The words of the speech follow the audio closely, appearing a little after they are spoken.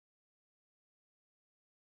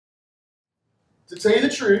To tell you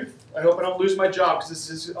the truth, I hope I don't lose my job because this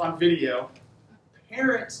is on video,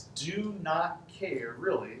 parents do not care,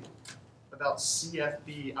 really, about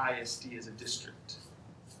CFB ISD as a district.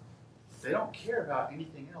 They don't care about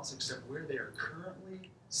anything else except where they are currently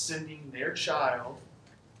sending their child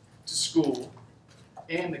to school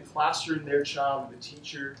and the classroom their child and the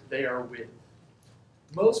teacher they are with.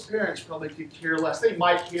 Most parents probably could care less. They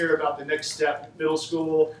might care about the next step, middle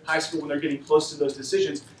school, high school, when they're getting close to those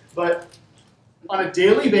decisions, but on a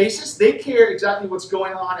daily basis, they care exactly what's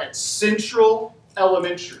going on at Central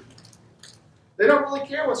Elementary. They don't really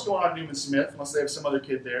care what's going on at Newman Smith unless they have some other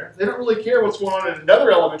kid there. They don't really care what's going on at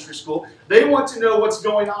another elementary school. They want to know what's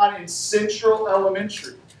going on in Central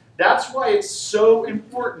Elementary. That's why it's so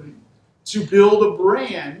important to build a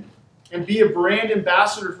brand and be a brand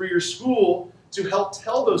ambassador for your school to help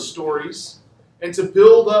tell those stories and to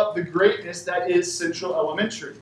build up the greatness that is Central Elementary.